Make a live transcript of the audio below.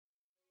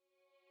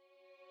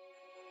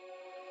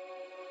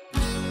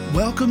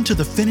Welcome to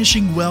the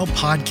Finishing Well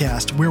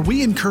podcast, where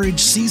we encourage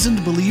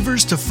seasoned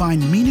believers to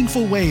find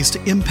meaningful ways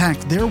to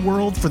impact their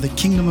world for the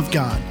kingdom of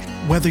God.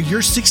 Whether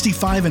you're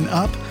 65 and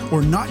up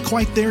or not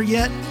quite there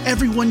yet,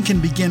 everyone can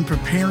begin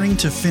preparing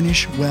to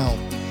finish well.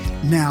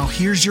 Now,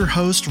 here's your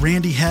host,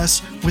 Randy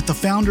Hess, with the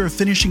founder of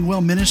Finishing Well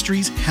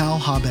Ministries, Hal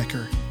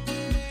Habecker.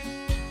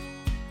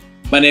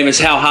 My name is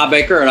Hal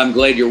Habecker, and I'm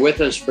glad you're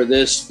with us for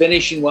this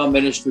Finishing Well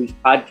Ministries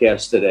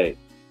podcast today.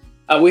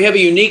 We have a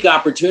unique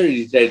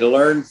opportunity today to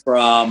learn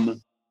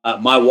from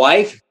my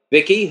wife,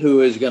 Vicki,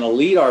 who is going to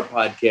lead our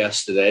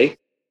podcast today.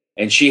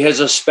 And she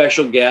has a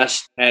special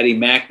guest, Patty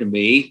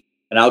McNamee.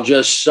 And I'll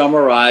just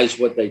summarize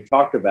what they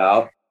talked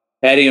about.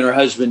 Patty and her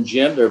husband,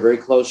 Jim, they're very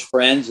close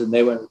friends, and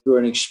they went through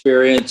an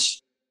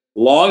experience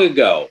long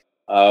ago,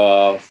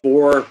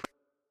 almost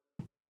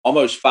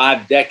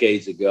 5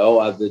 decades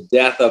ago, of the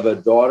death of a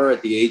daughter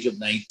at the age of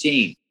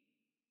 19.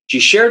 She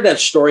shared that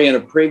story in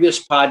a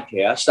previous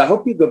podcast. I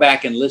hope you go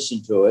back and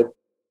listen to it.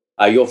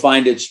 You'll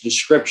find its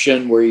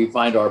description where you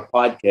find our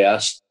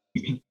podcast.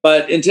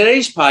 But in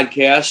today's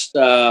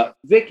podcast,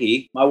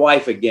 Vicki, my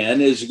wife again,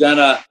 is going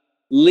to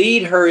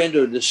lead her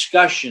into a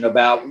discussion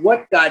about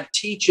what God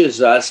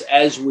teaches us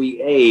as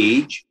we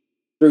age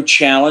through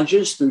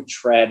challenges, through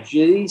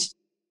tragedies.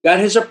 God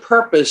has a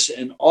purpose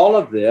in all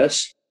of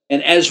this.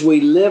 And as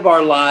we live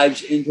our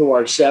lives into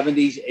our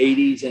 70s,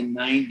 80s, and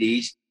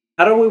 90s,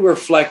 how do we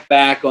reflect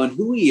back on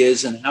who he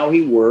is and how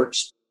he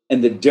works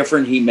and the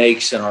difference he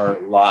makes in our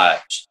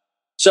lives?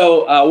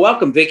 So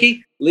welcome,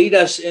 Vicki. Lead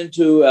us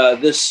into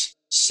this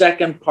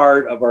second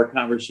part of our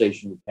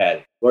conversation with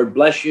Patty. Lord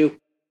bless you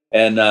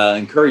and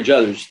encourage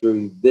others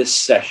through this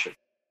session.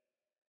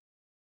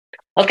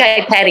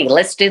 Okay, Patty,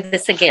 let's do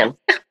this again.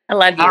 I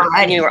love you. All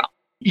right. You're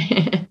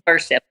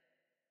worship.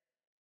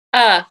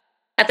 I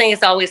think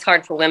it's always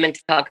hard for women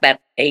to talk about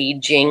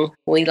aging.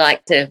 We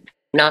like to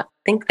not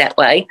think that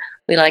way.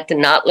 We like to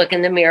not look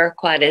in the mirror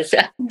quite as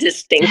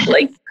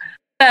distinctly.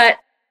 But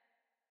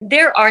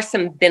there are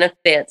some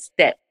benefits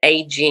that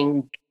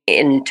aging,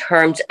 in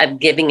terms of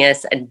giving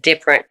us a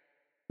different,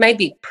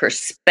 maybe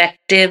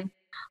perspective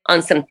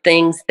on some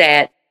things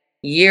that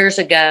years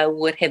ago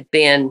would have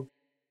been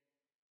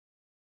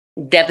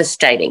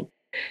devastating.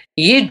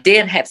 You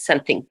did have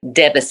something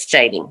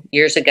devastating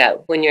years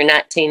ago when your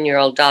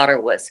 19-year-old daughter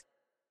was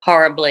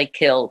horribly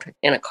killed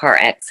in a car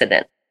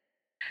accident.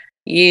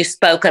 You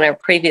spoke on our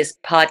previous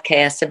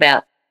podcast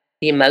about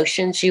the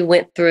emotions you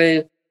went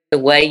through, the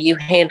way you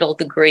handled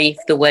the grief,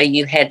 the way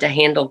you had to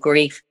handle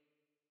grief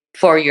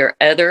for your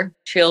other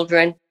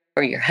children,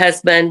 for your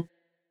husband,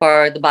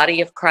 for the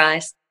body of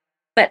Christ.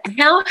 But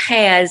how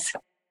has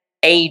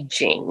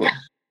aging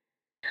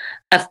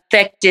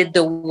affected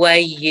the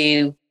way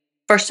you,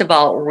 first of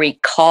all,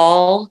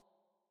 recall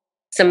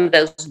some of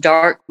those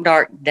dark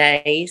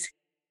days?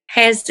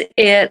 Has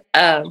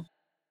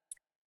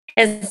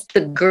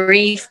the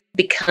grief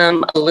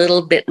become a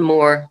little bit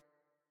more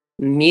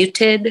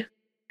muted?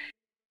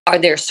 Are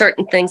there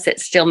certain things that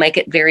still make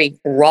it very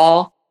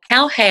raw?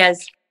 How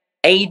has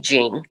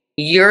aging,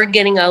 you're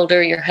getting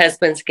older, your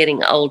husband's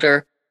getting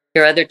older,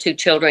 your other 2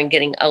 children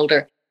getting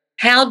older,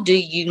 how do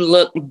you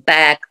look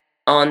back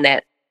on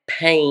that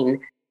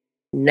pain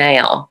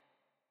now?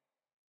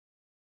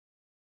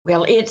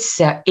 Well, it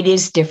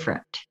is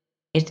different.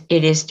 It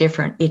is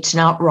different. It's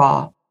not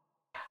raw.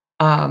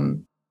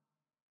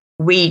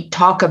 We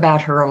talk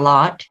about her a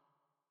lot,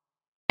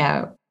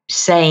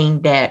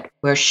 saying that,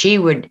 well, she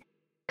would,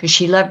 because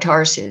she loved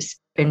horses,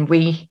 and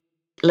we,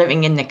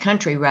 living in the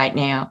country right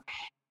now,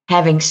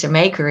 having some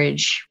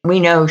acreage, we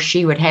know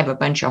she would have a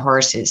bunch of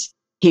horses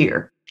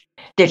here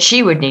that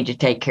she would need to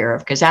take care of,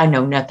 because I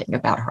know nothing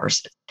about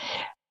horses.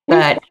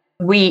 But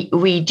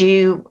we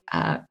do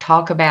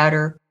talk about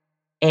her,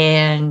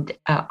 and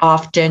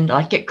often,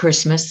 like at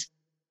Christmas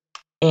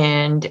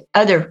and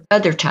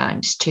other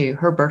times too,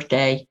 her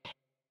birthday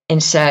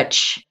and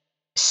such.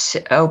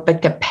 So,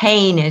 but the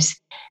pain is,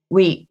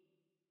 we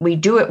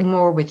do it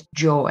more with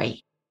joy,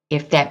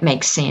 if that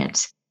makes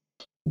sense.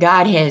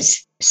 God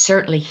has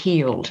certainly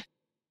healed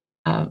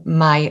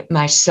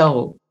my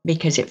soul,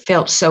 because it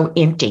felt so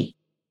empty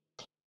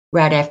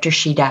right after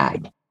she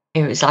died.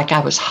 It was like I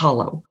was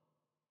hollow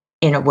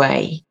in a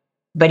way,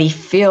 but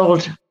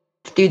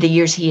through the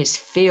years, he has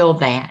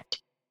filled that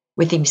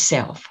with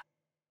himself.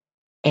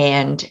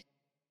 And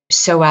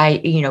so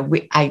I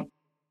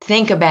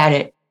think about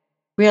it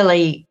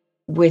really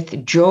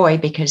with joy,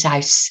 because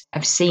I've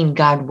seen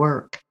God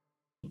work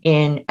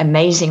in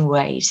amazing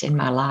ways in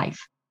my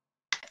life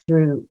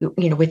through,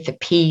 with the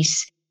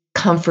peace,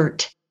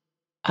 comfort,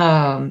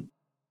 and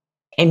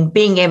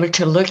being able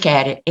to look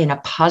at it in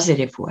a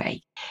positive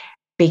way,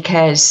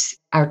 because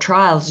our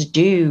trials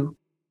do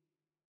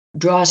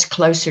draw us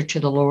closer to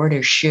the Lord,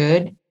 or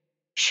should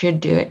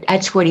do it.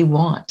 That's what he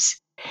wants.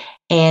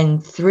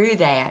 And through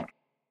that,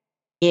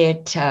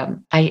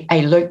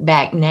 I look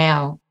back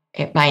now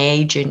at my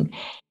age and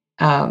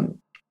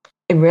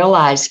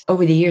realize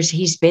over the years,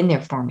 he's been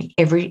there for me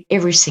every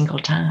single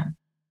time.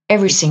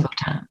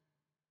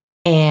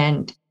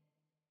 And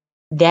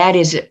that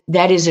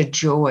is a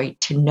joy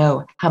to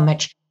know how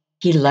much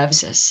he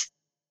loves us,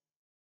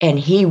 and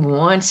he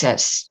wants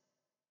us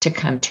to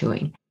come to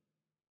him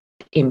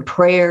in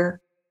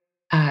prayer,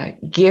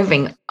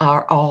 giving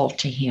our all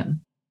to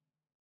him.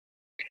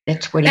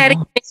 That's what he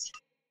wants.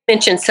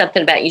 Mentioned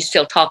something about, you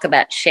still talk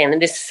about Shannon.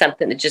 This is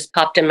something that just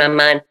popped in my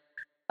mind.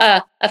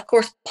 Of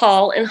course,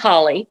 Paul and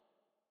Holly,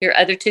 your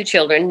other two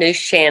children, knew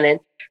Shannon.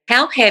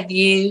 How have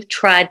you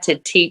tried to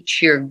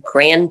teach your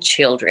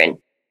grandchildren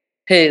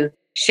who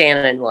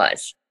Shannon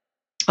was?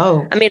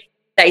 Oh, I mean,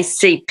 they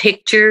see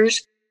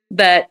pictures,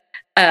 but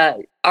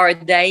are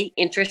they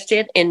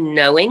interested in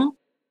knowing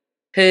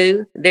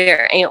who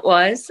their aunt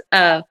was?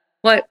 How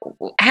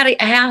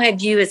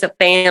have you as a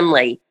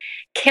family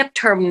kept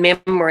her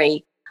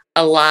memory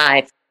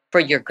alive for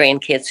your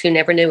grandkids who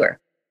never knew her?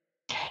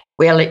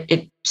 Well,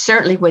 it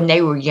certainly, when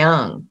they were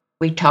young,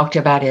 we talked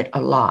about it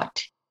a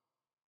lot,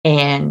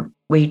 and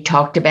we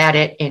talked about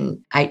it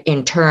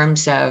in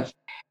terms of,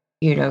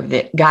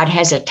 that God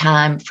has a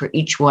time for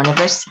each one of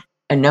us,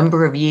 a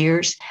number of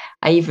years.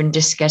 I even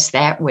discussed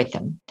that with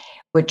them,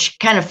 which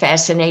kind of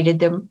fascinated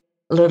them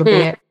a little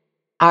bit.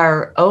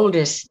 Our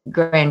oldest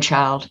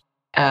grandchild,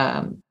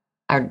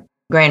 our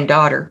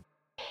granddaughter,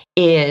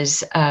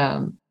 is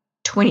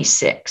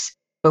 26.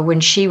 But when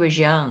she was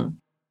young,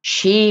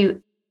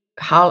 Shannon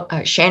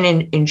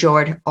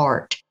enjoyed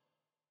art.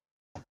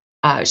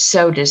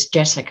 So does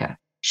Jessica.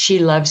 She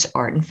loves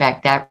art. In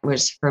fact, that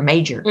was her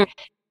major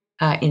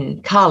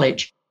in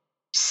college.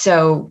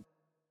 So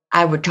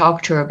I would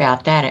talk to her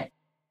about that.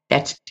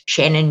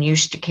 Shannon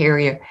used to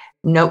carry a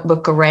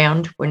notebook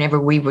around whenever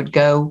we would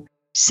go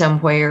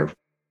somewhere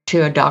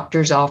to a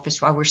doctor's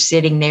office. While we're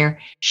sitting there,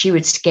 she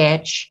would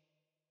sketch.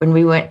 When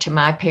we went to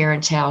my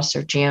parents' house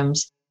or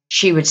Jim's,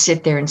 she would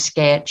sit there and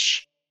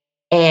sketch.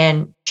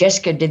 And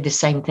Jessica did the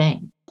same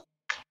thing.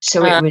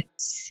 So it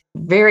was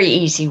very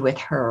easy with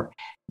her.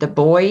 The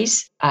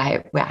boys,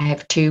 I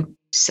have two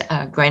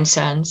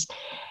grandsons,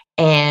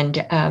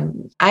 and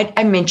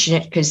I mention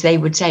it because they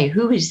would say,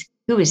 who is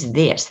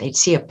this? They'd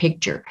see a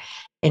picture,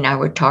 and I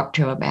would talk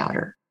to them about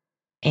her.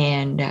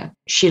 And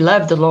she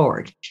loved the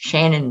Lord.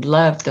 Shannon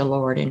loved the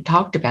Lord and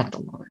talked about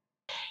the Lord.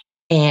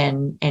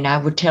 And I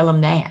would tell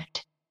them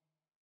that.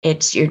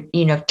 It's,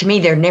 to me,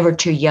 they're never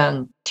too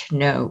young to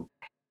know.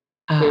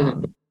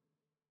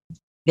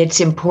 It's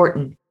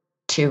important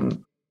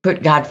to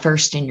put God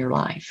first in your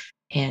life.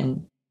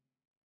 And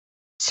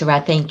so I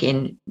think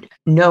in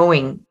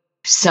knowing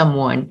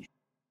someone,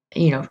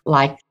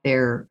 like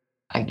their,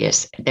 I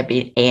guess that'd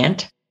be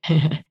an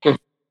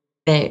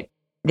aunt,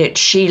 that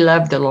she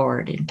loved the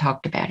Lord and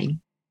talked about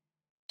him.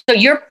 So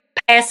you're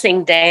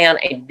passing down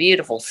a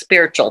beautiful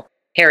spiritual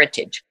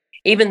heritage,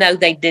 even though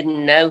they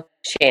didn't know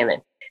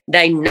Shannon.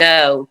 They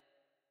know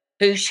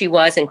who she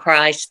was in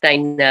Christ. They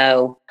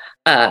know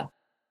the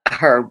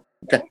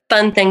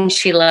fun things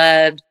she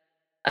loved.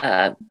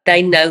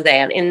 They know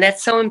that. And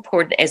that's so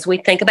important as we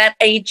think about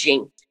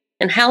aging.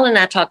 And Hal and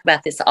I talk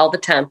about this all the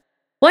time.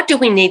 What do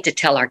we need to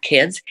tell our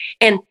kids?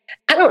 And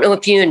I don't know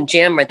if you and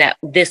Jim are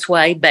this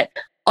way, but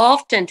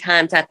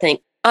oftentimes I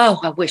think, oh,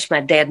 I wish my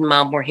dad and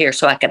mom were here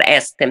so I could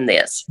ask them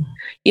this,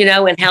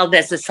 and Hal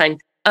does the same.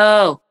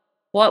 Oh,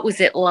 what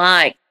was it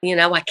like?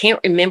 I can't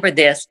remember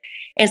this.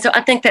 And so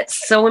I think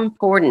that's so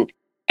important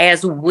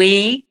as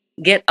we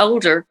get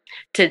older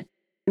to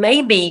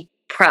maybe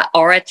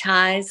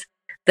prioritize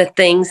the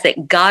things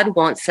that God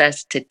wants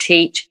us to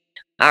teach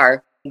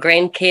our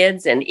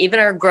grandkids and even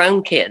our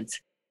grown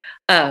kids.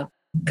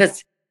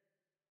 Because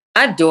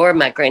I adore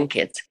my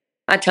grandkids.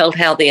 I told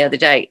Hal the other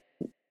day,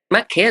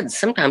 my kids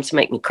sometimes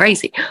make me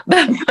crazy,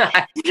 but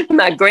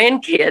my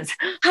grandkids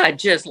I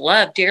just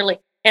love dearly.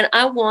 And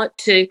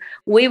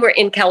we were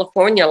in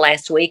California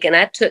last week, and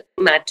I took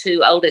my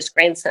two oldest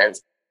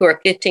grandsons, who are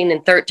 15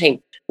 and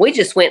 13. We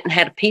just went and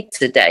had a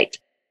pizza date.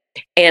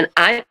 And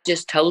I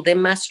just told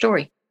them my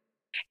story.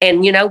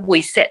 And,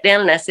 we sat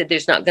down and I said,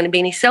 there's not going to be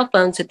any cell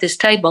phones at this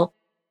table.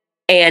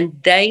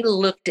 And they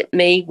looked at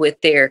me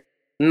with their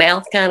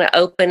mouth kind of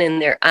open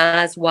and their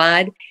eyes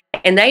wide.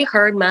 And they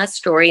heard my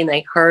story and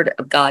they heard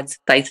of God's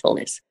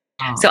faithfulness.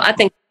 Oh. So I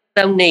think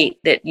it's so neat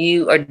that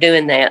you are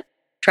doing that,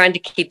 trying to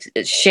keep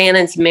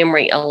Shannon's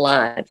memory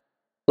alive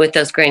with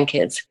those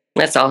grandkids.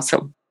 That's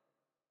awesome.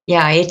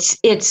 Yeah, it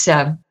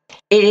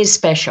is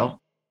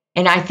special.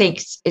 And I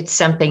think it's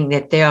something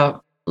that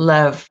they'll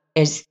love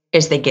as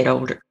they get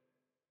older.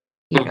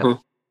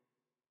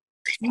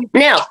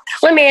 Now,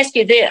 let me ask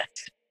you this,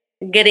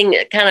 getting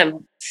kind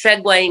of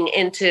segueing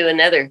into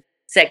another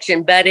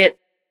section, but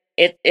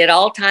it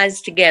all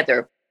ties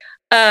together.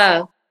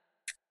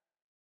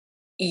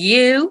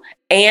 You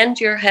and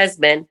your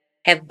husband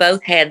have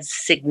both had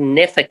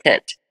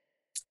significant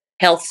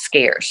health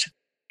scares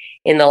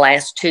in the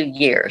last 2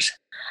 years.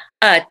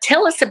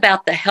 Tell us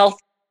about the health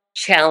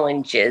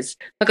challenges,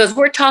 because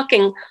we're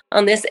talking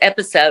on this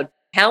episode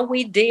how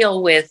we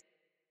deal with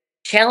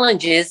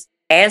challenges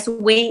as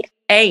we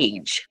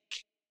age.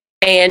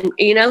 And,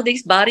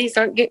 these bodies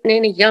aren't getting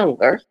any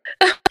younger.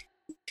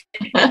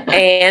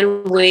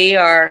 And we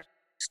are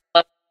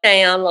slowing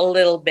down a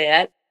little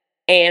bit.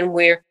 and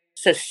we're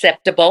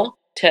susceptible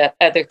to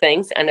other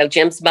things. I know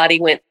Jim's body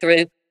went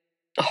through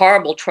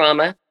horrible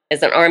trauma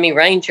as an Army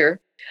Ranger.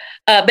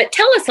 But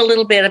tell us a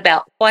little bit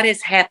about what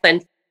has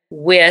happened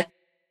with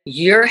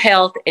your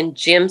health and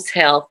Jim's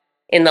health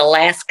in the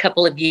last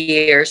couple of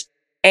years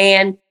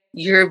and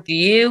your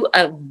view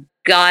of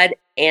God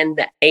and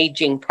the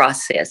aging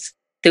process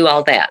through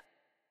all that.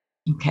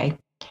 Okay.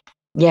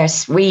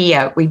 Yes, we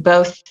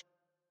both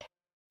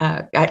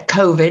got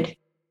COVID.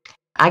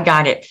 I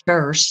got it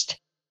first,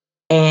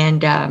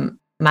 and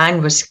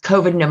mine was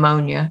COVID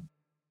pneumonia,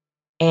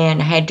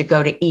 and I had to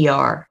go to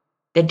ER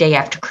the day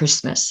after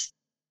Christmas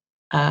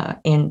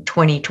in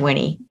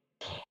 2020,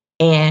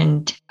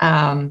 and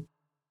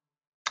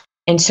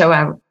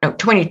so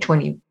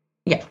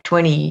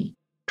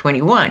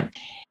 2021,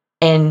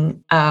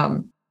 and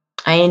I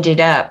ended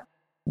up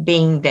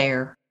being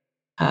there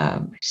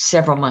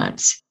several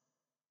months.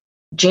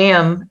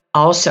 Jim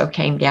also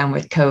came down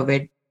with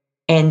COVID,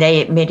 and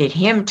they admitted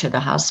him to the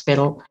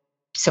hospital.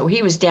 So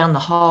he was down the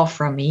hall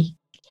from me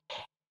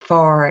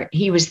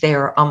he was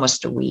there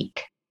almost a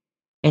week,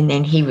 and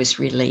then he was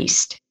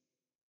released.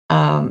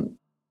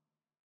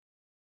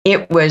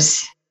 It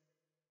was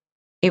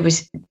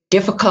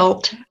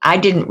difficult. I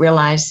didn't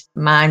realize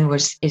mine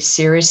was as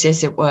serious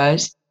as it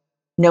was.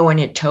 No one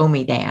had told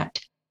me that.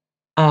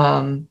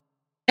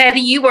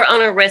 Patty, you were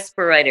on a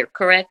respirator,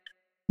 correct?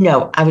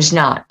 No, I was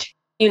not.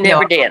 You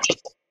never did.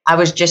 I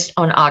was just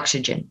on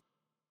oxygen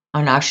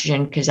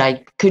because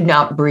I could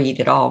not breathe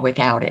at all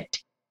without it.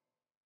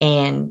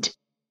 And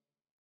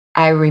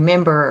I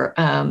remember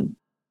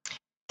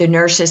the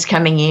nurses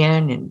coming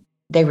in, and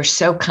they were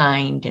so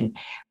kind,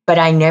 but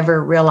I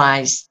never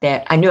realized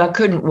that. I knew I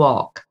couldn't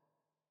walk,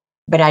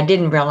 but I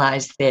didn't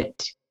realize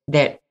that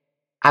my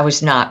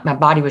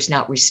body was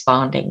not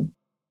responding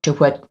to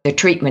what the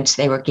treatments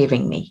they were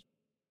giving me.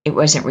 It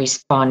wasn't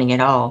responding at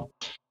all.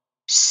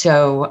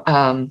 So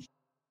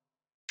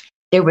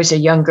there was a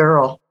young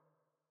girl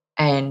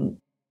and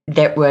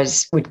that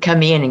would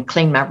come in and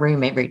clean my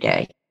room every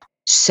day.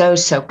 So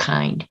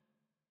kind.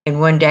 And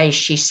one day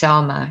she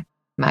saw my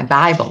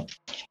Bible.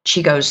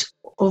 She goes,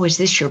 "Oh, is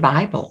this your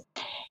Bible?"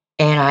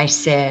 And I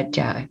said,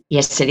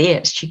 "Yes, it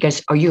is." She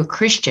goes, "Are you a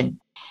Christian?"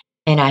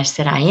 And I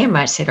said, "I am."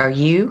 I said, "Are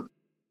you?"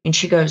 And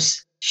she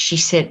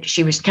said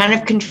she was kind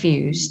of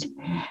confused,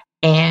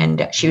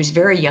 and she was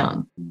very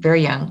young.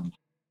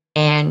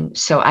 And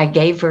so I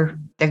gave her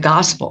the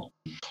gospel,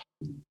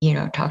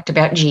 talked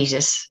about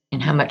Jesus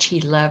and how much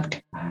he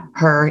loved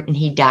her and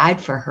he died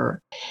for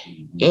her.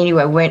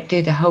 Anyway, went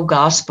through the whole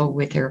gospel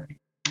with her.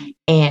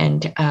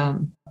 And,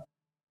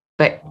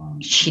 but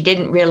she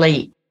didn't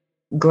really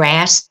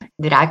grasp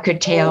that. I could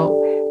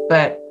tell,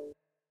 but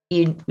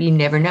you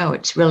never know.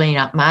 It's really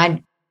not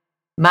my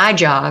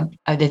job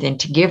other than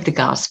to give the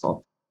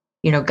gospel.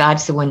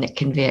 God's the one that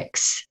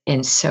convicts.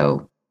 And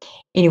so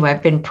anyway,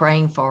 I've been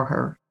praying for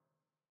her,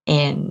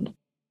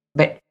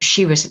 but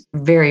she was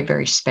very,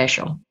 very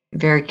special,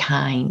 very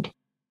kind.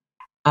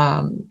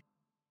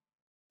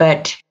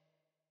 But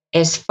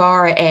as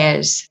far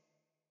as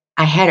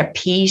I had a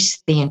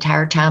peace the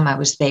entire time I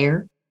was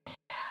there,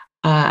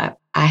 I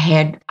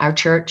had our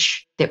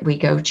church that we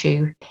go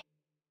to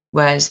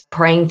was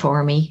praying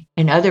for me,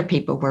 and other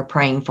people were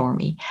praying for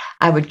me.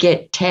 I would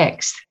get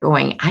texts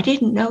going, "I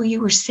didn't know you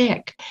were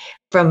sick,"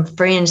 from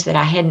friends that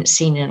I hadn't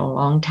seen in a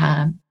long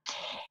time.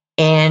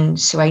 And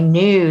so I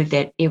knew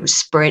that it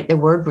was the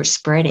word was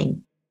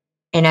spreading.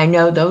 And I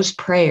know those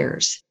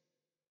prayers,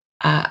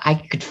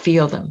 I could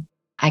feel them.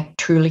 I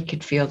truly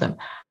could feel them.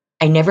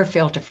 I never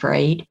felt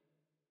afraid.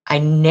 I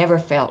never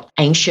felt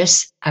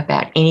anxious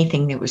about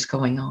anything that was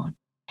going on.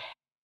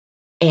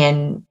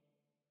 And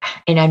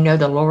I know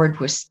the Lord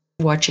was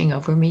watching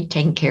over me,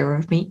 taking care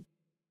of me.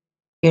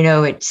 He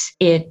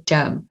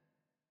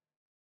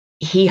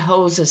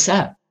holds us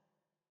up.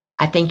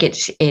 I think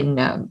it's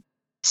in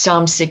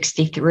Psalm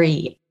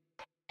 63,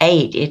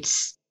 8,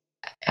 it's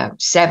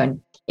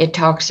 7. It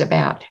talks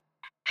about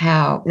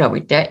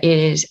it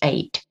is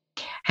 8,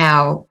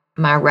 how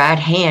my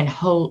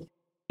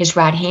his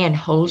right hand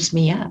holds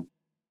me up.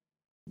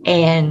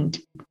 And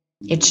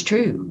it's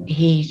true.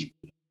 He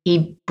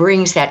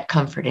brings that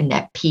comfort and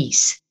that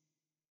peace.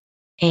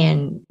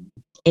 And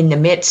in the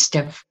midst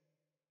of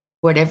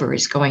whatever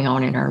is going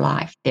on in our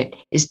life that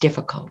is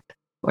difficult,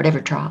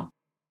 whatever trial.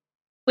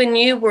 When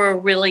you were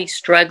really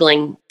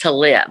struggling to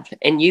live,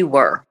 and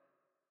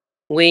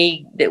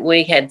we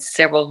had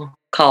several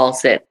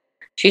calls that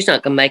she's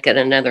not going to make it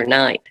another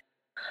night.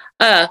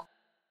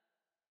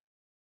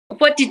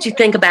 What did you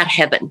think about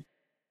heaven?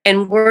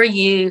 And were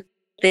you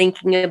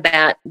thinking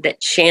about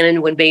that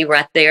Shannon would be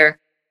right there,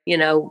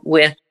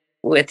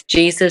 with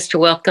Jesus to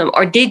welcome?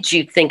 Or did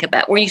you think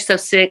were you so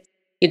sick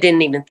you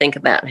didn't even think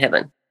about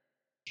heaven?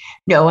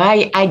 No,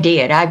 I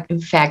did.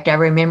 In fact, I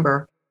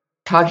remember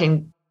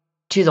talking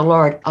to the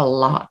Lord a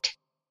lot.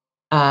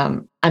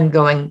 I'm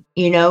going,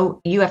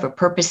 you have a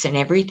purpose in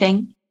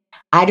everything.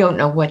 I don't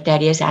know what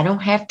that is. I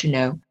don't have to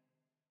know,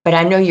 but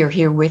I know you're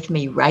here with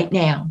me right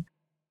now.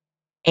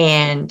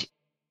 And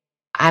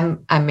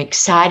I'm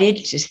excited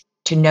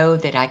to know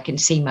that I can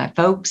see my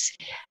folks,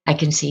 I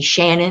can see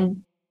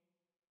Shannon.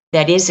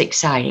 That is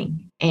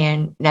exciting.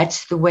 And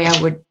that's the way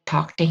I would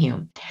talk to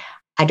him.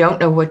 I don't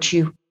know what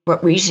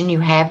reason you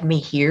have me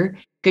here,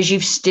 because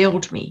you've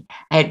stilled me.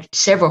 I had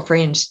several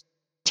friends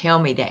tell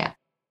me that.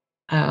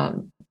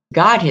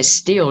 God has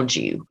stilled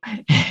you.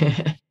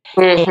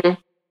 Mm-hmm.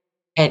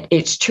 And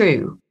it's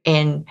true.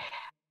 And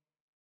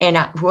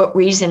what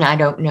reason, I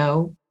don't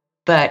know,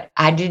 but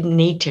I didn't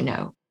need to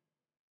know.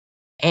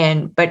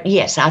 But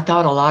yes, I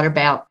thought a lot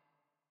about,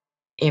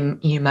 am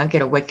I going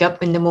to wake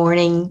up in the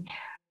morning?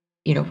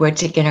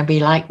 What's it going to be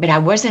like? But I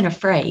wasn't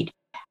afraid.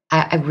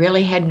 I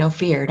really had no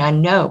fear. And I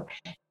know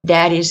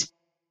because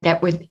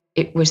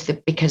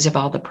of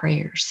all the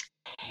prayers.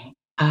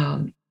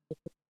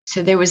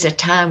 So there was a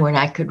time when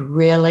I could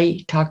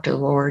really talk to the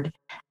Lord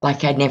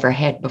like I'd never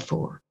had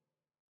before.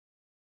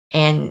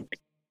 And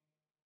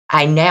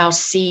I now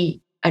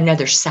see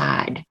another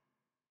side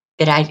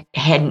that I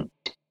hadn't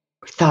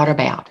thought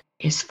about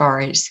as far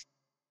as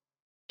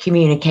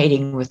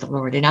communicating with the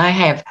Lord. And I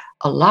have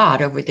a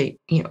lot over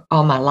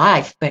all my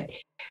life, but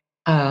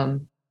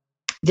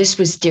this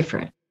was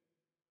different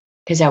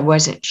because I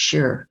wasn't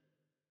sure,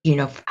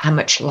 how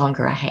much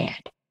longer I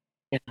had.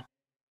 Yeah.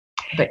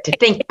 But to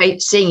think,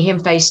 seeing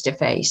him face to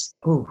face,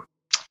 that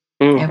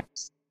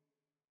was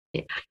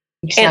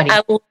exciting.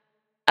 And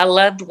I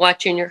loved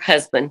watching your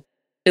husband,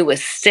 who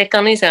was sick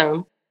on his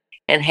own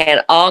and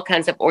had all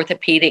kinds of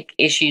orthopedic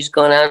issues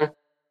going on.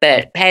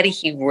 But Patty,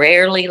 he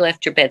rarely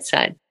left your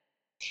bedside.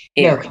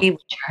 He would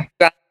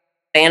drive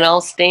Van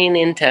Alstyne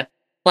into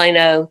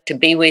Plano to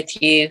be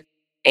with you,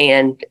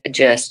 and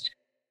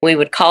we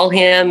would call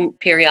him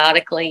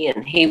periodically,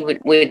 and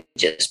we'd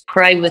just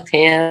pray with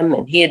him,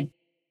 and he'd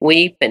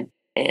weep, and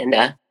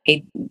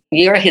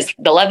you're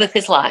the love of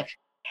his life.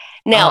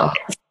 Now,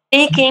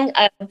 speaking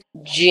of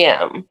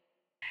Jim,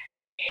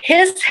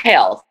 his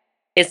health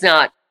is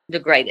not the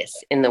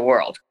greatest in the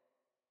world.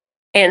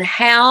 And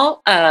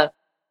how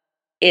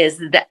is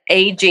the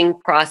aging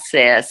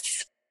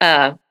process?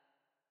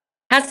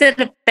 How's it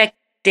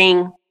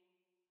affecting?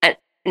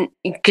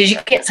 Because you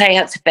can't say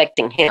how it's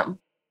affecting him,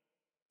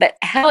 but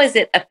how is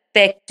it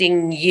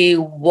affecting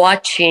you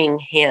watching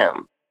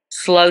him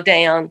slow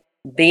down,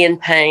 be in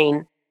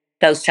pain,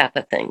 those type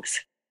of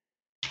things?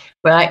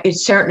 Well, it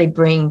certainly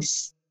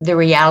brings the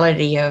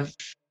reality of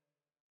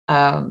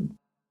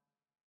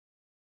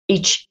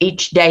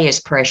each day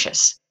is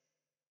precious,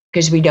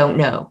 because we don't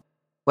know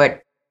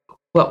what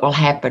will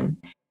happen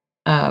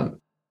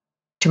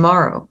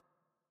tomorrow.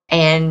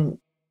 And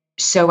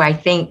so I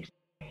think,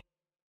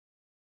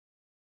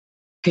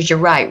 because you're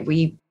right,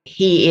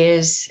 he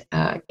is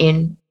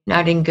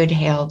not in good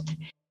health,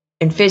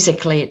 and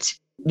physically it's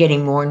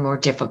getting more and more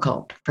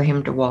difficult for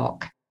him to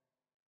walk.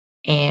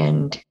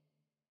 And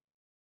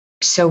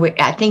so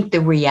I think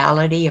the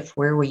reality of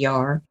where we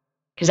are,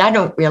 because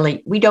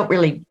we don't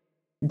really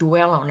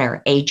dwell on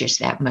our ages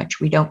that much.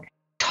 We don't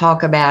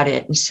talk about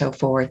it and so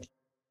forth.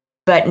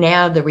 But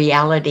now the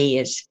reality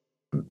is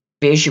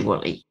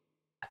visually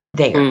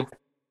there.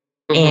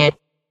 Mm-hmm.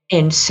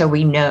 And so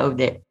we know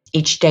that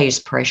each day is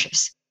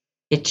precious.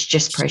 It's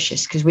just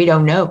precious because we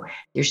don't know.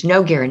 There's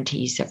no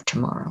guarantees of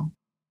tomorrow.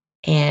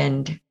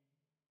 And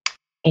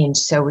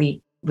so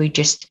we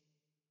just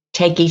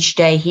take each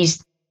day.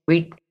 He's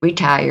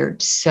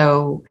retired,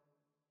 so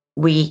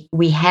we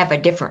have a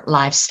different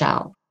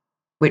lifestyle,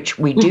 which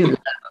we do love.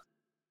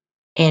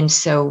 And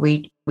so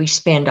we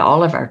spend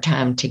all of our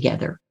time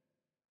together.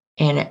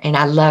 And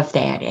I love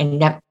that.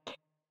 And that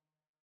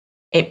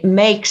it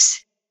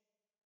makes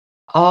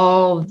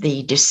all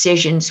the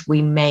decisions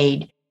we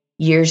made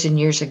years and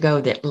years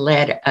ago that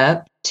led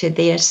up to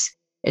this,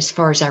 as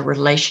far as our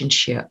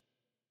relationship,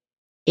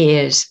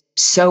 is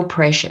so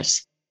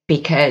precious,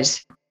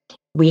 because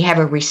we have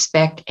a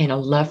respect and a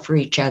love for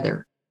each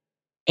other.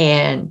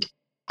 And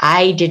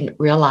I didn't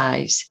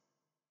realize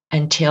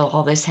until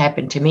all this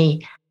happened to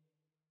me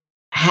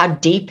how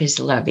deep his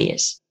love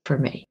is for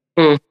me.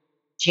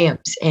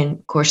 Jim's, and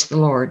of course the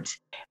Lord's.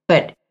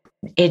 But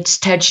it's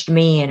touched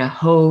me in a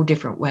whole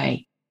different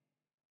way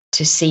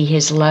to see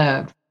his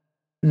love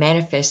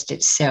manifest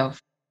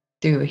itself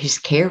through his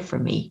care for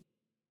me.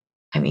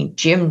 I mean,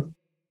 Jim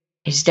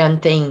has done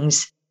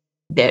things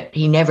that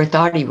he never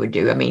thought he would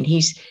do. I mean,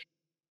 he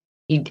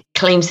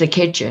cleans the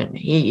kitchen.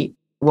 He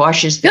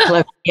washes the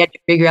clothes. He had to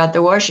figure out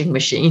the washing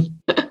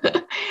machine.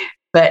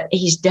 But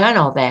he's done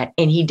all that,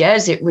 and he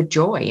does it with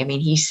joy. I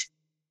mean,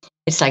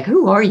 it's like,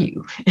 who are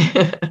you?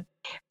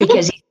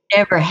 Because he's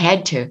never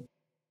had to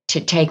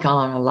take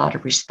on a lot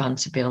of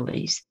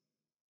responsibilities.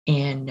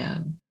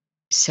 And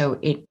so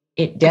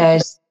it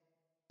does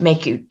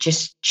make you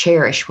just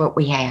cherish what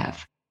we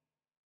have.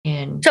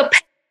 And so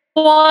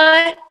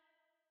what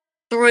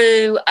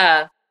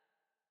have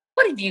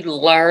you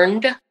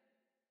learned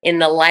in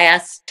the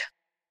last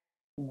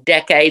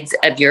decades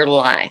of your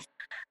life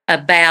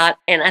about,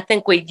 and I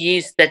think we've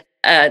used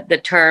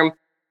the term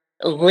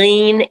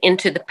lean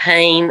into the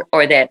pain,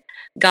 or that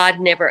God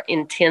never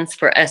intends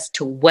for us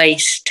to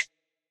waste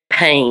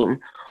pain.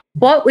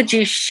 What would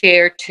you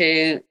share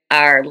to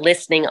our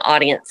listening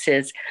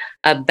audiences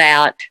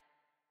about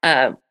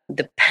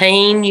the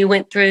pain you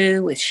went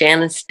through with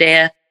Shannon's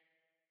death,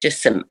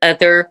 just some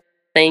other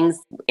things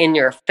in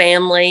your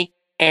family,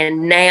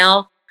 and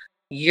now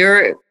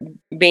you're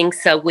being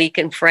so weak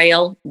and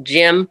frail,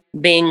 Jim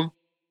being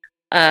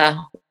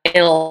in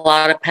a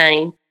lot of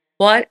pain.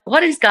 What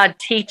is God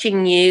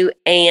teaching you,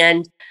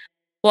 and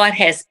what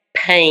has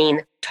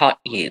pain taught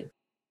you?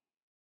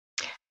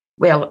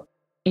 Well,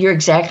 you're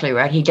exactly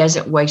right. He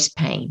doesn't waste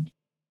pain.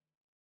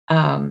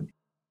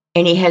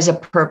 And he has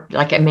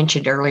like I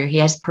mentioned earlier, he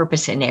has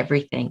purpose in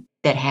everything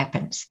that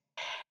happens.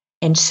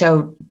 And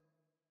so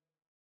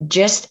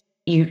just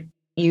you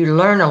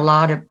learn a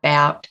lot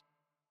about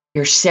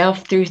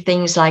yourself through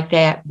things like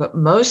that. But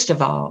most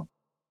of all,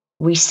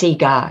 we see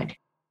God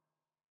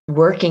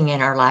working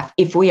in our life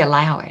if we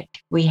allow it.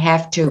 We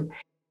have to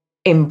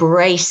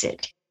embrace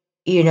it.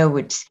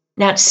 It's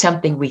not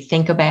something we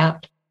think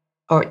about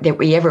or that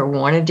we ever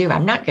want to do.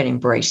 I'm not going to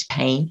embrace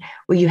pain.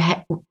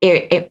 Well,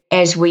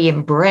 as we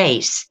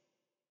embrace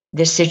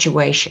the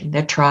situation,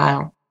 the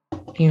trial,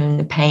 and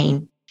the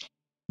pain,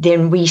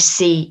 then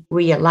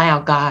we allow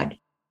God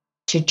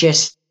to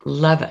just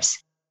love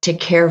us, to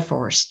care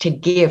for us, to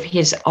give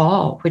his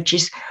all, which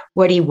is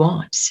what he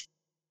wants.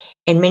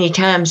 And many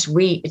times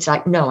it's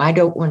like, no, I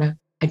don't want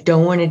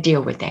to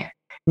deal with that.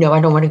 No,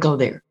 I don't want to go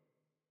there.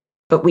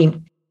 But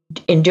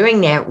in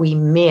doing that, we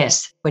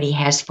miss what he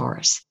has for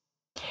us,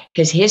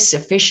 because his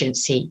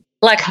sufficiency,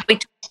 like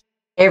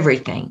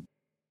everything.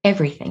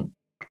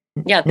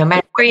 Yeah, no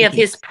matter of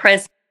his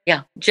presence.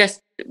 Yeah,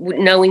 just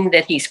knowing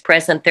that he's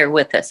present there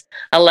with us.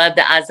 I love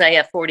the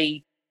Isaiah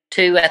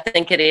 42, I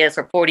think it is,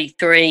 or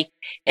 43.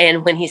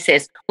 And when he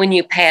says, when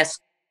you pass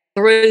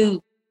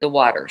through the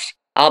waters,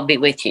 I'll be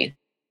with you.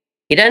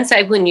 He doesn't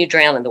say when you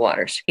drown in the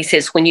waters. He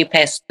says when you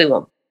pass through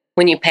them,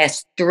 when you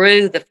pass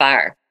through the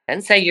fire.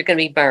 Doesn't say you're going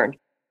to be burned.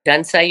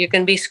 Doesn't say you're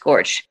going to be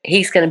scorched.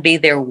 He's going to be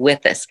there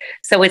with us.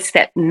 So it's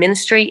that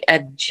ministry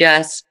of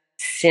just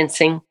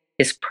sensing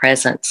his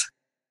presence.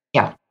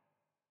 Yeah,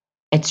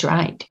 that's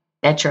right.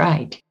 That's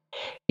right.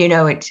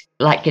 It's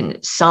like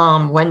in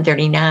Psalm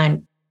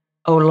 139,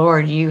 oh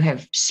Lord, you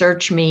have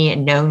searched me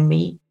and known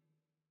me.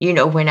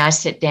 When I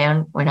sit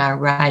down, when I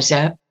rise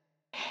up,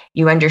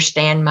 you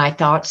understand my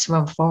thoughts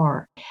from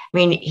afar. I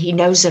mean, he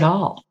knows it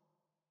all.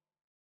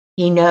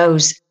 He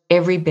knows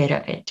every bit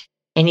of it.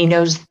 And he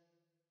knows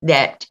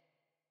that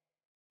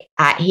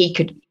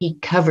he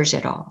covers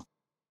it all.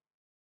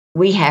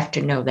 We have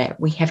to know that.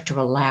 We have to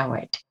allow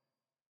it.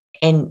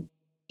 And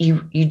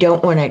you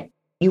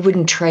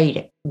wouldn't trade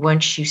it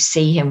once you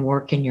see him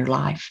work in your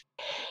life.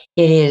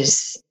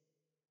 It's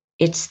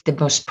the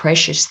most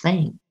precious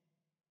thing.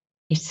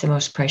 It's the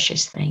most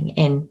precious thing.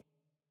 And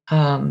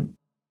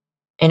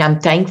I'm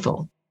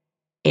thankful.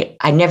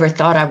 I never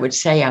thought I would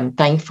say I'm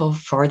thankful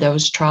for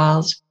those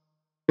trials,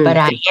 but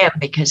I am,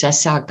 because I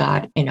saw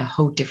God in a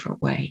whole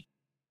different way.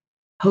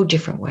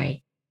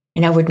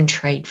 And I wouldn't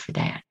trade for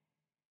that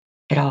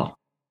at all.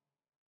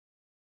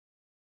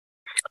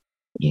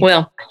 Yeah.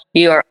 Well,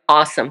 you are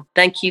awesome.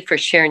 Thank you for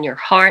sharing your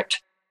heart.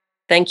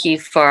 Thank you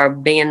for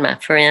being my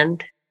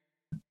friend.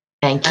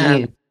 Thank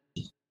you.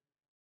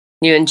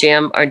 You and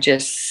Jim are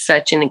just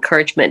such an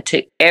encouragement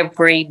to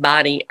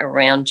everybody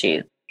around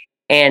you.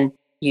 And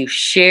you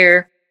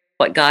share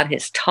what God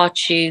has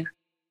taught you.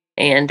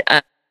 And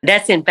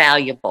that's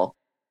invaluable.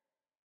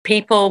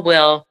 People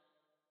will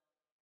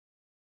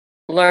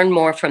learn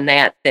more from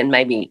that than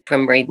maybe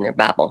from reading their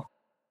Bible,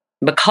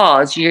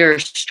 because your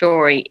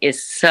story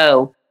is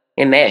so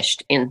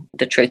enmeshed in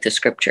the truth of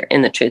Scripture,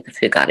 in the truth of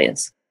who God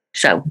is.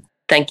 So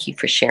thank you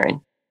for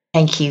sharing.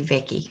 Thank you,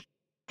 Vicki.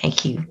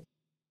 Thank you.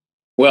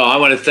 Well, I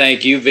want to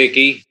thank you,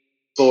 Vicki,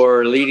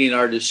 for leading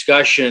our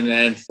discussion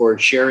and for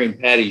sharing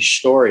Patty's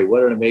story.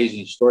 What an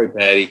amazing story,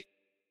 Patty.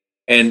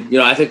 And,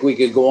 I think we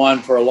could go on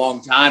for a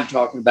long time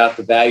talking about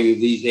the value of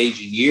these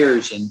aging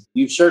years. And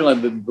you've certainly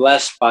been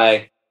blessed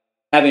by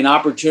having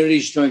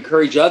opportunities to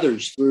encourage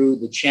others through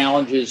the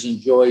challenges and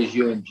joys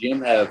you and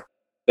Jim have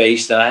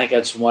faced. And I think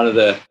that's one of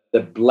the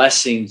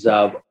blessings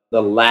of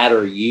the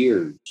latter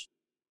years.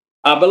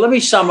 But let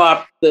me sum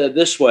up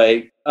this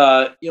way.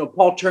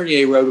 Paul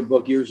Tournier wrote a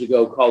book years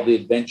ago called The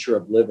Adventure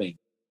of Living.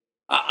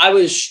 I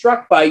was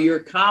struck by your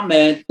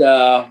comment.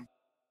 The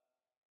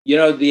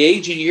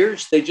aging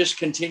years, they just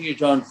continue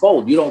to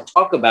unfold. You don't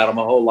talk about them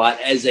a whole lot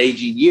as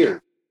aging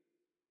years.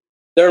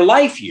 They're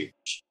life years.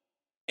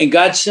 And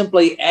God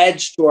simply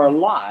adds to our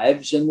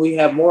lives, and we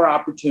have more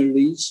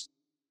opportunities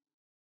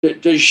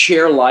to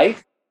share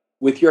life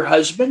with your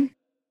husband,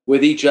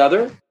 with each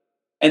other.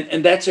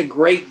 And that's a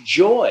great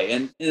joy.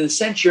 And in a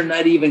sense, you're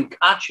not even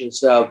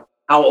conscious of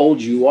how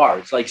old you are.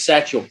 It's like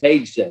Satchel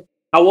Paige said,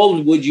 how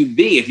old would you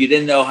be if you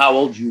didn't know how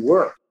old you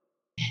were?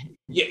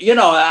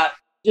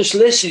 Just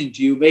listening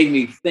to you made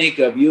me think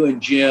of you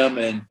and Jim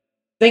and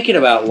thinking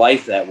about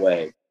life that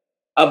way.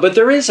 But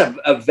there is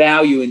a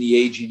value in the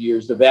aging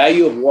years, the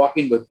value of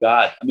walking with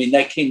God. I mean,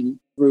 that came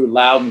through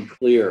loud and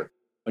clear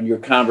on your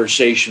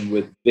conversation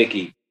with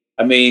Vicki.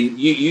 I mean,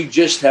 you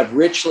just have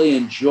richly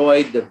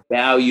enjoyed the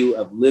value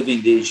of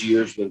living these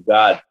years with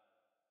God,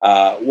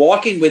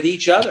 walking with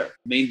each other.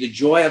 I mean, the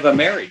joy of a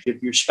marriage,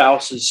 if your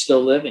spouse is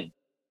still living,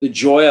 the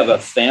joy of a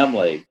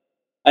family,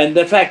 and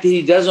the fact that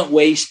he doesn't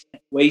waste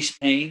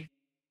pain,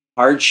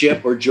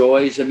 hardship, or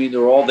joys. I mean,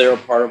 they're all there, a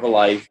part of a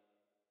life.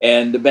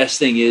 And the best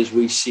thing is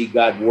we see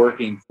God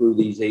working through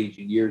these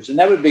aging years. And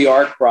that would be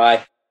our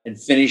cry in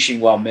Finishing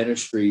Well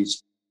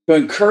Ministries, to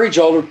encourage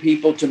older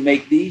people to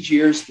make these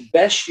years the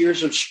best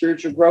years of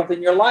spiritual growth in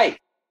your life,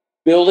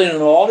 building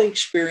on all the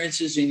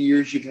experiences and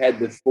years you've had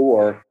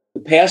before.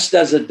 The past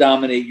doesn't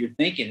dominate your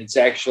thinking. It's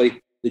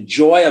actually the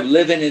joy of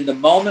living in the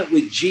moment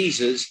with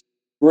Jesus,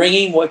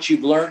 bringing what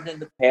you've learned in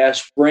the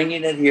past,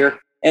 bringing it here,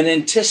 and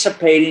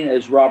anticipating,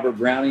 as Robert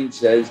Browning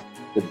says,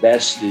 the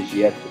best is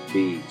yet to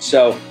be.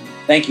 So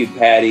thank you,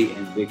 Patty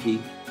and Vicki.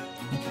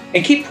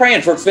 And keep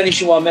praying for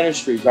Finishing Well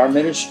Ministries. Our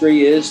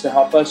ministry is to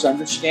help us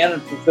understand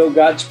and fulfill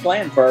God's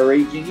plan for our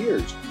aging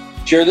years.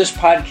 Share this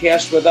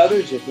podcast with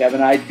others. If you have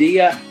an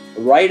idea,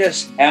 write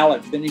us, Al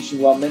at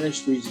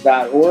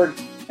finishingwellministries.org.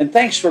 And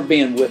thanks for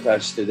being with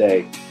us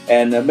today.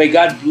 And may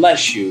God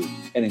bless you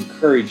and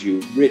encourage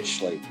you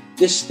richly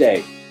this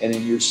day and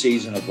in your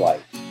season of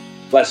life.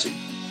 Blessings.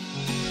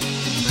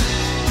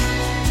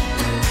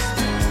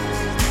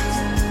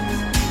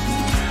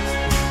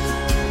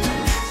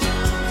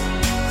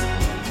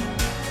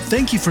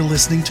 Thank you for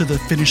listening to the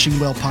Finishing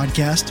Well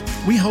podcast.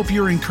 We hope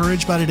you're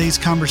encouraged by today's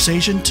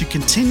conversation to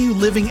continue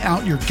living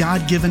out your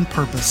God-given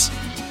purpose.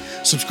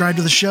 Subscribe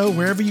to the show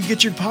wherever you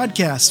get your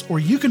podcasts, or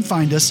you can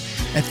find us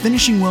at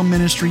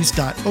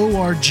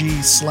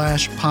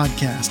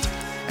finishingwellministries.org/podcast.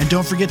 And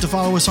don't forget to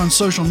follow us on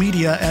social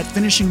media at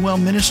Finishing Well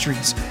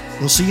Ministries.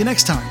 We'll see you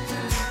next time.